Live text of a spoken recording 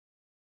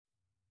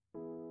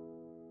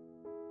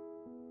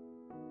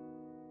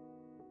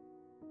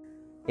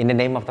In the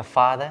name of the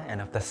Father, and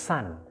of the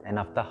Son, and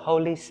of the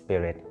Holy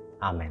Spirit.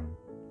 Amen.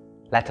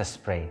 Let us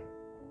pray.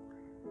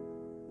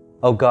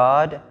 O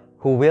God,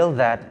 who willed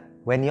that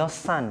when your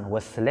Son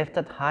was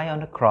lifted high on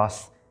the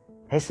cross,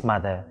 his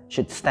mother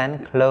should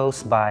stand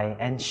close by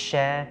and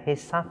share his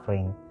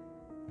suffering,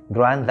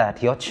 grant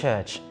that your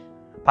Church,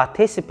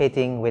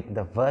 participating with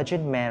the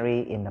Virgin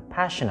Mary in the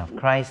Passion of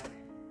Christ,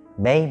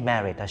 may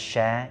merit a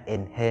share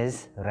in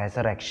his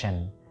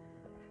resurrection,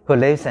 who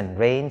lives and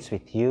reigns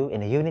with you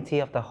in the unity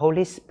of the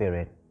Holy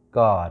Spirit,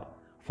 God,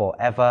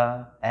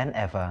 forever and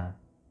ever.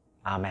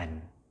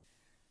 Amen.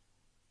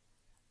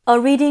 A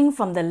reading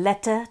from the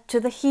letter to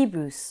the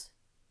Hebrews.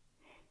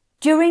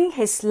 During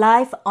his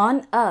life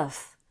on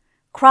earth,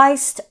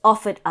 Christ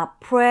offered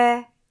up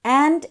prayer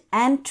and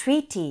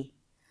entreaty,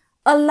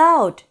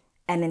 aloud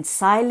and in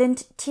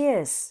silent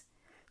tears,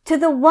 to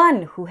the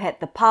one who had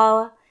the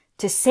power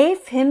to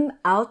save him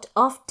out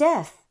of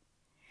death.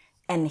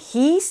 And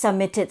he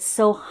submitted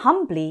so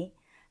humbly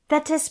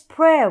that his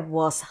prayer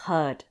was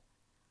heard.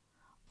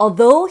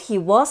 Although he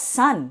was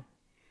Son,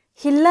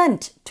 he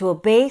learnt to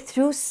obey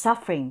through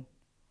suffering,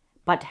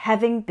 but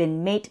having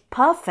been made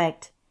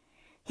perfect,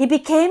 he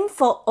became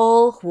for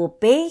all who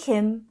obey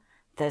him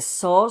the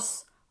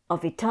source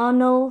of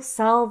eternal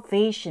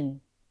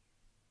salvation.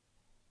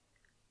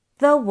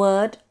 The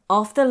word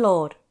of the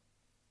Lord.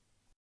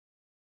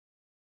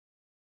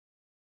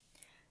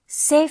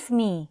 Save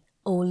me,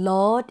 O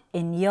Lord,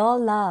 in your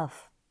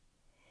love.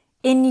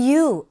 In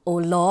you, O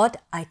Lord,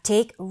 I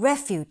take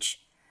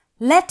refuge.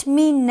 Let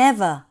me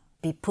never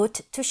be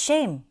put to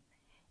shame.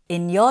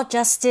 In your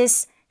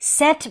justice,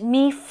 set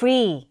me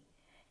free.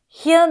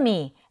 Hear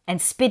me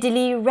and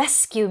speedily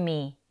rescue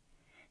me.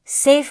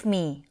 Save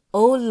me,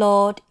 O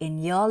Lord, in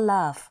your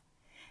love.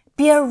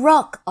 Be a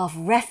rock of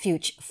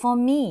refuge for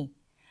me,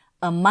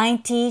 a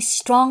mighty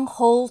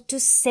stronghold to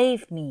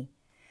save me.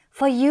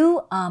 For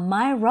you are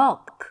my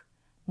rock,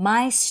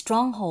 my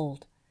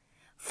stronghold.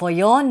 For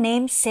your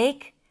name's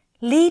sake,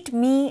 lead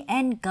me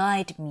and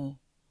guide me.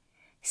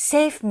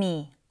 Save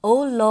me,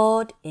 O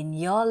Lord, in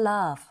your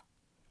love.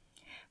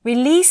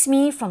 Release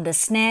me from the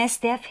snares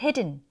they have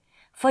hidden,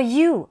 for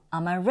you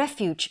are my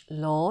refuge,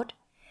 Lord.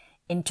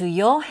 Into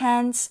your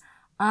hands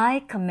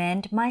I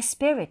commend my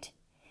spirit.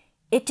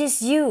 It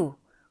is you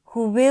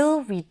who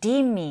will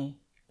redeem me,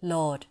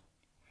 Lord.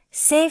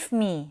 Save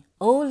me,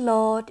 O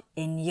Lord,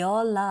 in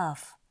your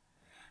love.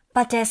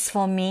 But as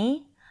for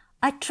me,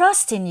 I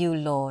trust in you,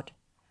 Lord.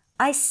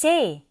 I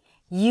say,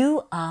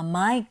 you are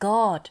my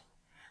God.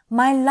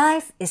 My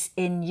life is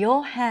in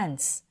your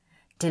hands.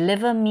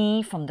 Deliver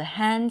me from the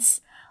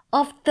hands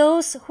of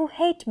those who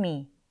hate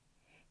me.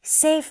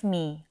 Save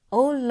me,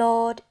 O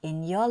Lord,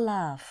 in your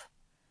love.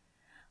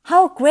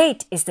 How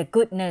great is the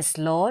goodness,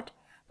 Lord,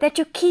 that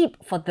you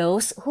keep for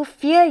those who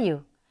fear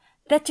you,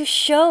 that you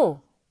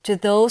show to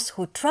those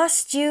who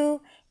trust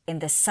you in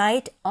the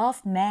sight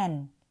of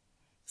men.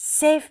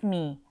 Save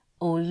me,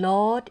 O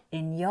Lord,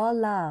 in your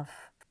love.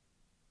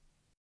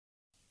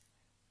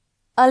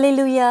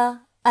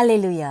 Alleluia,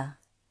 Alleluia.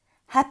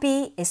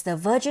 Happy is the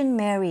Virgin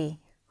Mary,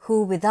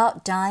 who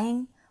without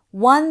dying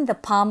won the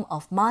palm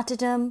of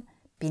martyrdom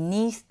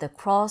beneath the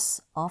cross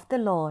of the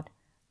Lord.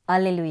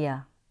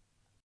 Alleluia.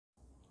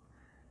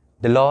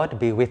 The Lord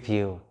be with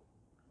you.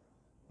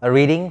 A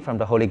reading from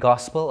the Holy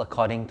Gospel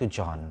according to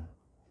John.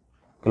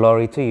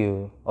 Glory to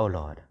you, O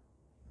Lord.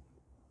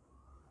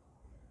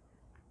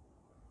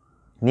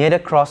 Near the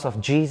cross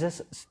of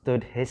Jesus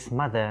stood his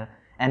mother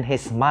and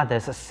his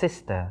mother's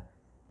sister,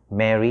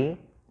 Mary,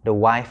 the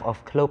wife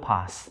of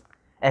Clopas,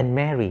 and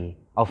Mary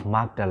of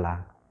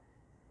Magdala.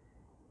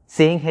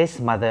 Seeing his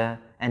mother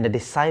and the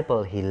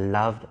disciple he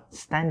loved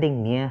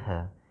standing near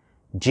her,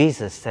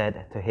 Jesus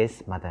said to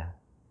his mother,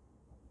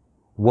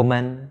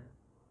 "Woman,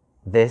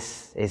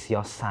 this is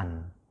your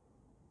son."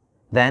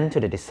 Then to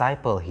the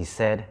disciple he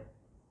said,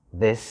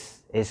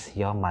 "This is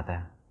your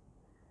mother."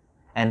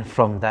 And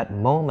from that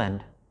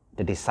moment,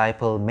 the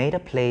disciple made a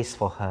place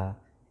for her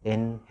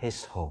in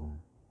his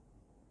home.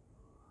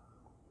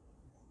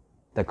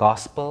 The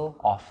Gospel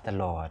of the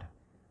Lord.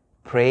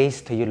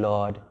 Praise to you,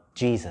 Lord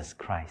Jesus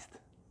Christ.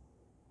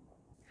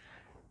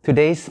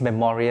 Today's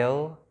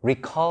memorial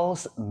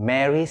recalls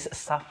Mary's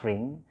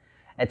suffering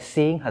at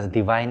seeing her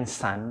divine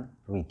Son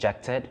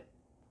rejected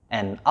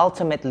and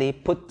ultimately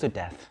put to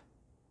death.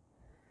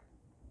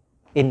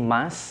 In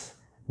Mass,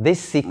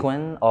 this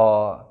sequence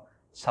or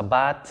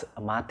Stabat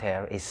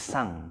Mater is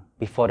sung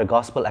before the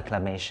Gospel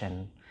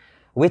acclamation,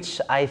 which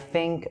I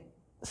think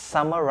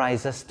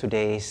summarizes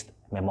today's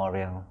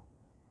memorial.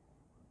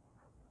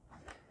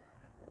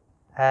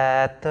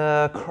 At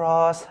the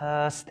cross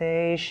her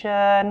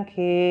station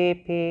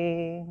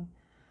keeping,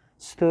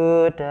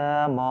 stood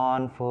the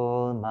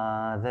mournful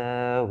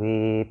mother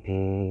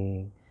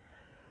weeping,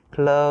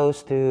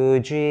 close to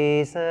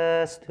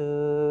Jesus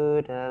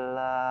to the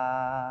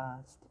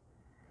last.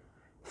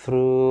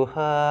 Through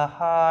her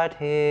heart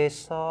his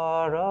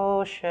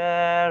sorrow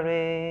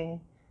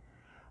sharing,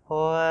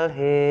 all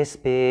his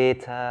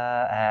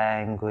bitter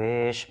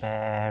anguish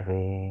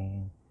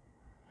bearing.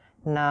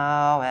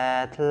 Now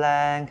at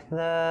length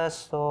the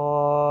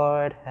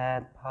sword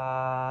had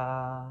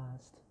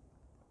passed.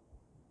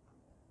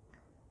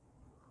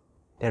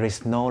 There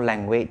is no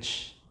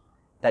language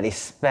that is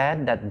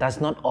spared that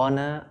does not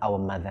honor our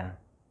mother.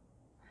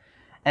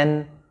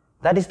 And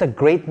that is the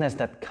greatness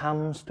that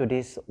comes to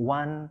this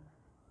one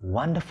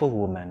wonderful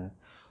woman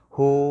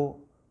who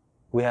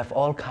we have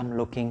all come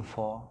looking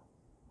for,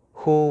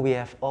 who we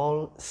have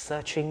all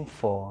searching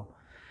for,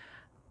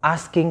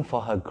 asking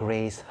for her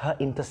grace, her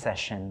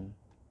intercession,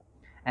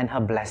 and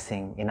her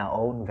blessing in our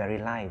own very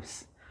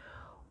lives.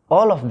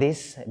 All of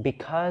this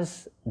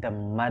because the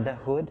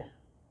motherhood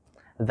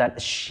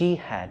that she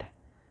had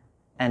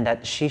and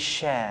that she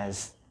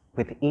shares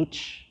with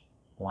each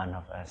one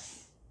of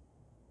us.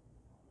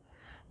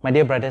 My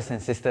dear brothers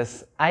and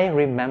sisters, I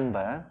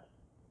remember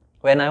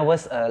when I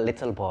was a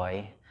little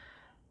boy,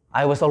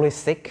 I was always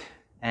sick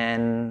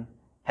and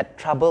had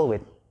trouble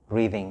with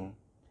breathing.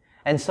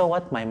 And so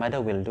what my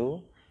mother will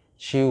do,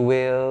 she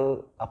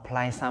will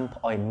apply some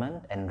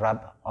ointment and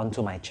rub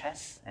onto my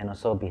chest and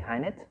also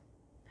behind it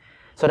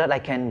so that I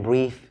can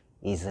breathe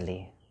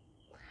easily.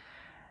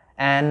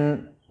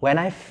 And when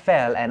I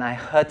fell and I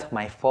hurt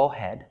my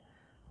forehead,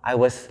 I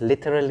was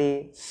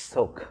literally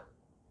soaked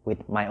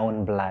with my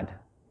own blood.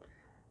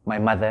 My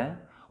mother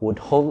would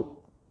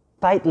hold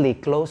tightly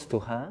close to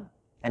her,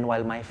 and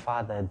while my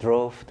father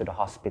drove to the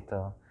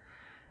hospital,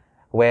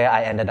 where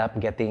I ended up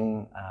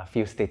getting a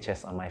few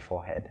stitches on my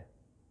forehead.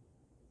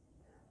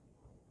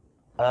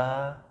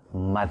 A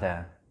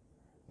mother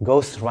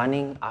goes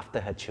running after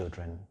her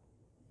children.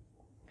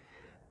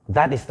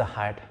 That is the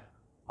heart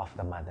of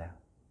the mother.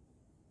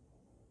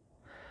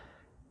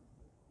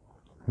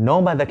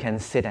 No mother can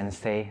sit and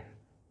say,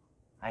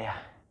 "Ayah,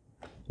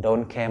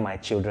 don't care my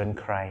children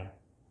cry.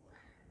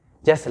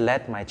 Just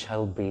let my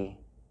child be.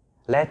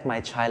 Let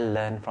my child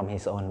learn from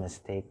his own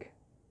mistake."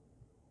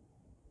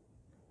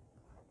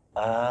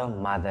 A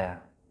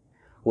mother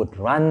would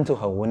run to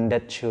her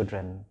wounded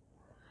children.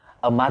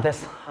 A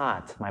mother's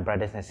heart, my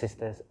brothers and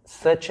sisters,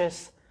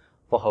 searches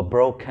for her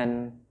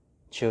broken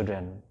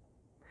children.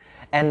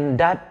 And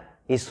that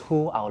is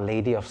who Our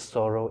Lady of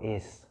Sorrow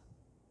is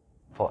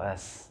for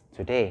us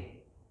today.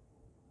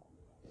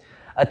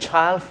 A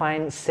child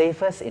finds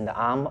safest in the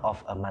arm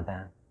of a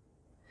mother.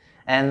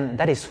 And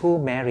that is who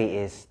Mary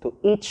is to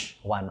each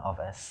one of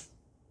us.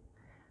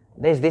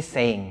 There is this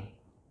saying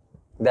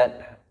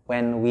that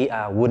when we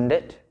are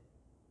wounded,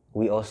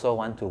 we also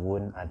want to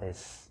wound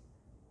others.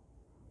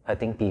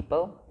 Hurting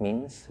people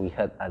means we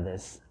hurt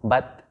others.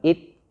 But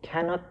it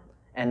cannot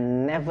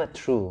and never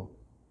true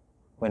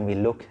when we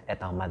look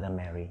at our Mother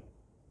Mary.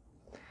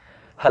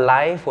 Her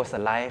life was a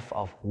life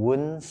of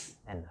wounds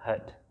and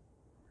hurt.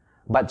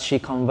 But she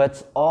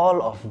converts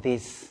all of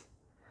these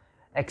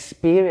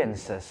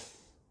experiences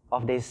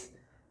of this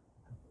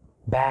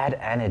bad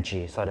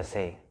energy, so to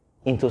say,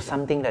 into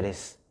something that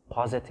is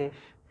positive,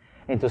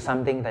 into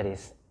something that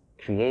is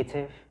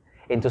creative,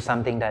 into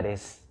something that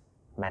is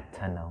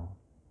maternal.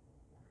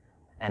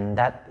 And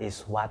that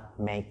is what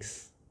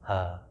makes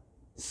her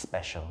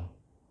special.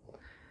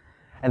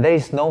 And there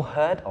is no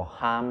hurt or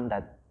harm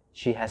that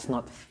she has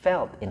not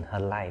felt in her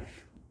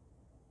life.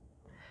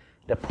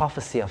 The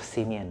prophecy of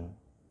Simeon,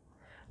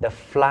 the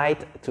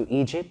flight to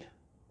Egypt,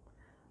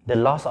 the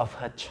loss of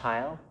her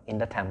child in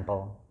the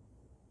temple,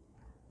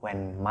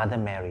 when Mother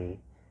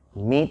Mary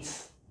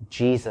meets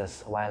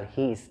Jesus while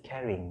he is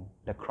carrying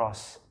the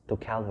cross to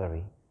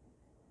Calvary,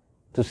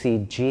 to see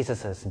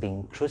Jesus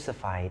being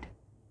crucified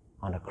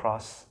on the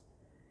cross,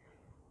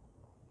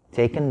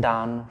 taken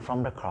down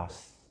from the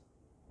cross,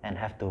 and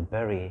have to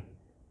bury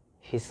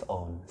his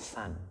own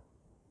son.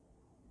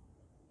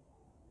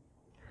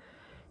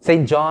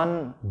 St.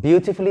 John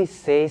beautifully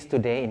says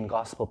today in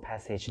Gospel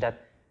passage that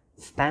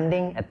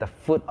standing at the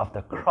foot of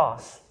the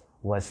cross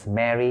was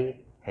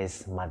Mary,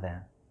 his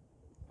mother.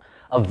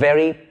 A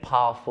very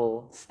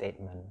powerful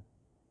statement.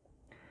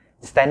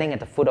 Standing at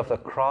the foot of the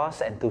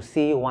cross and to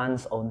see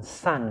one's own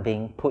son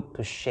being put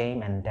to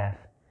shame and death.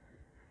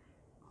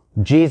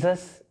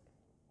 Jesus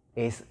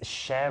is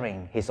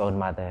sharing his own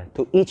mother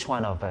to each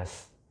one of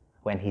us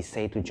when he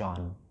said to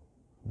John,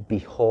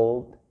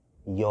 "Behold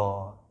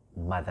your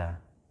mother."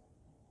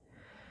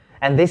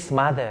 And this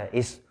mother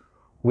is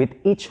with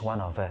each one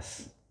of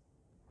us.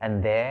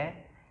 And there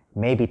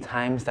may be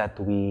times that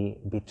we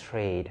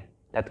betrayed,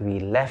 that we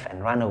left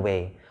and run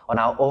away on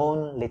our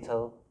own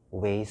little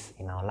ways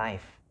in our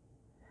life.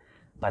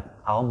 But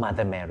our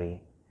Mother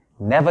Mary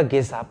never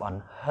gives up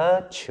on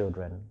her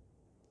children.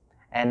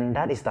 And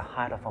that is the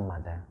heart of a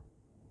mother,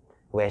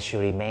 where she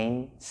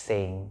remains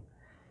saying,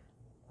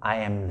 "I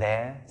am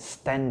there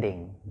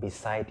standing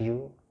beside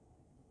you,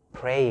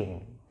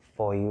 praying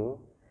for you,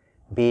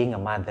 being a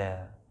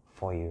mother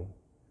for you."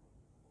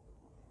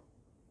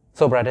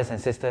 So brothers and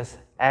sisters,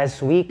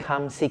 as we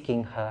come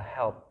seeking her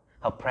help,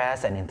 her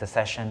prayers and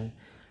intercession,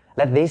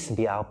 let this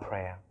be our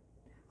prayer.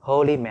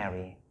 Holy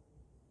Mary,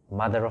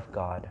 Mother of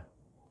God,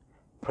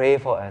 pray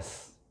for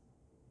us,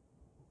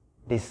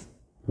 these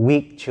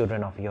weak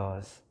children of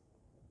yours,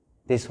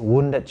 these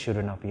wounded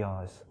children of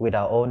yours, with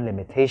our own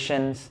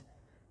limitations,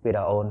 with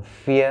our own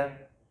fear,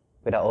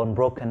 with our own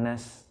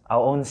brokenness,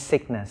 our own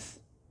sickness,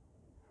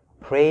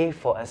 pray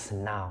for us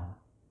now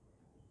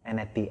and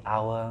at the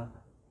hour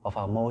of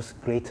our most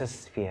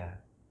greatest fear,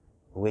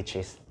 which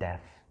is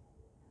death.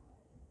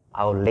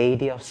 Our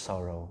Lady of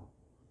Sorrow,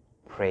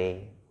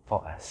 pray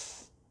for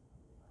us.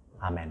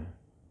 Amen.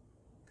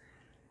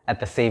 At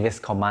the Saviour's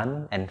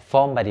command and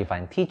formed by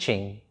divine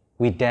teaching,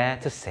 we dare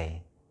to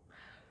say,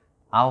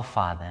 Our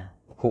Father,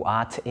 who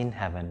art in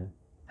heaven,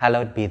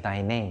 hallowed be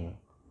thy name.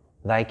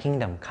 Thy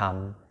kingdom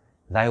come,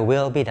 thy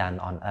will be done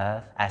on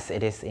earth as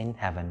it is in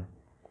heaven.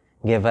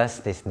 Give us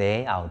this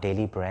day our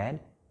daily bread,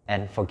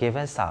 and forgive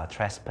us our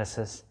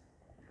trespasses,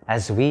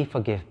 as we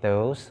forgive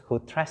those who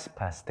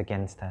trespass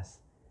against us.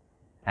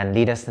 And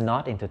lead us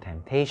not into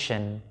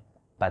temptation,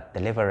 but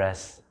deliver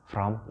us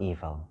from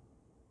evil.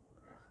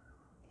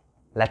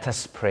 Let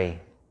us pray.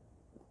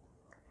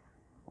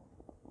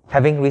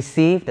 Having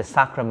received the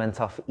sacrament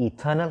of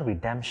eternal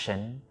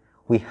redemption,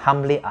 we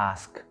humbly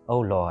ask, O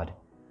Lord,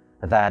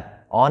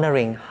 that,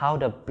 honoring how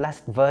the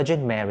Blessed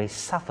Virgin Mary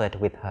suffered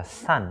with her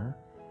Son,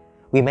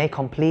 we may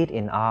complete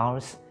in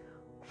ours,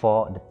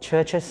 for the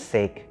Church's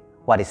sake,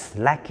 what is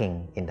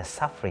lacking in the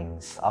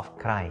sufferings of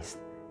Christ,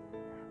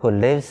 who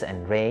lives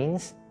and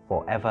reigns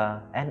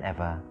forever and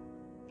ever.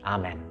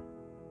 Amen.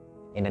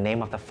 In the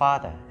name of the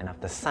Father, and of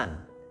the Son,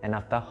 and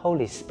of the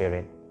Holy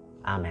Spirit.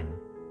 Amen.